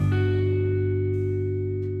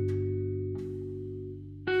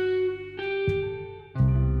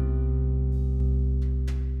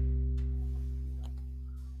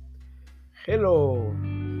Hello,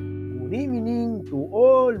 good evening to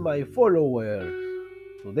all my followers.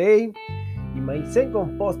 Today, in my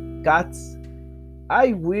second podcast,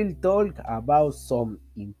 I will talk about some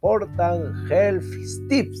important health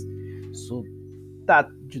tips so that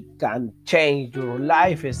you can change your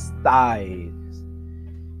lifestyle.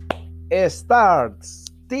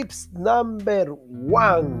 Starts tips number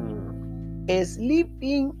one: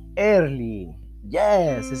 sleeping early.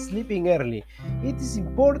 Yes, sleeping early. It is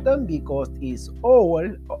important because it's all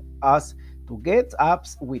us to get up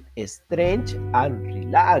with strength and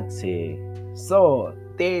relaxing. So,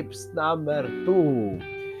 tips number two: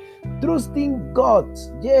 trusting God.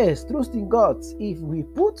 Yes, trusting God. If we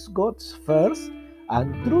put God first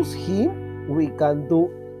and trust Him, we can do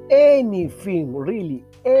anything, really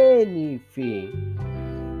anything.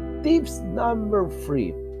 Tips number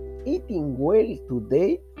three: eating well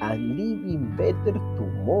today and living better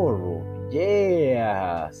tomorrow.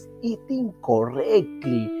 Yes, eating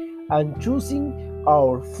correctly and choosing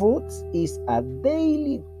our foods is a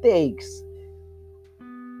daily task.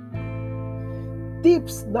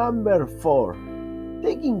 Tips number four: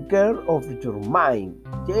 taking care of your mind.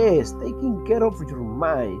 Yes, taking care of your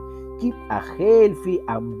mind. Keep a healthy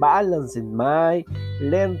and balanced mind.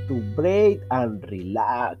 Learn to breathe and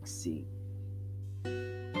relaxing.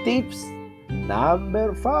 Tips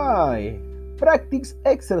number five: practice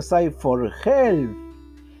exercise for health.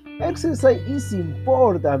 Exercise is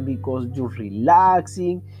important because you're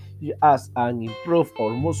relaxing as and improve our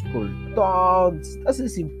muscle tones. That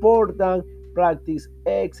is important. Practice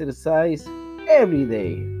exercise every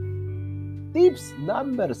day. Tips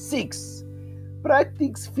number six: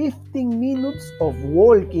 practice 15 minutes of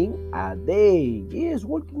walking a day. Yes,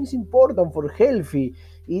 walking is important for healthy.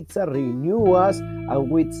 It's a renew us and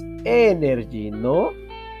with energy, no?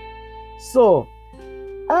 So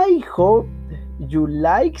I hope you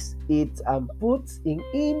likes it and puts it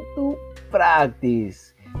into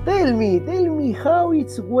practice. Tell me how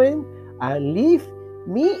it's went and leave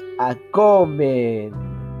me a comment.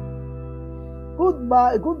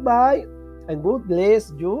 Goodbye, and God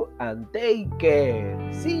bless you and take care.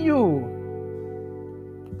 See you.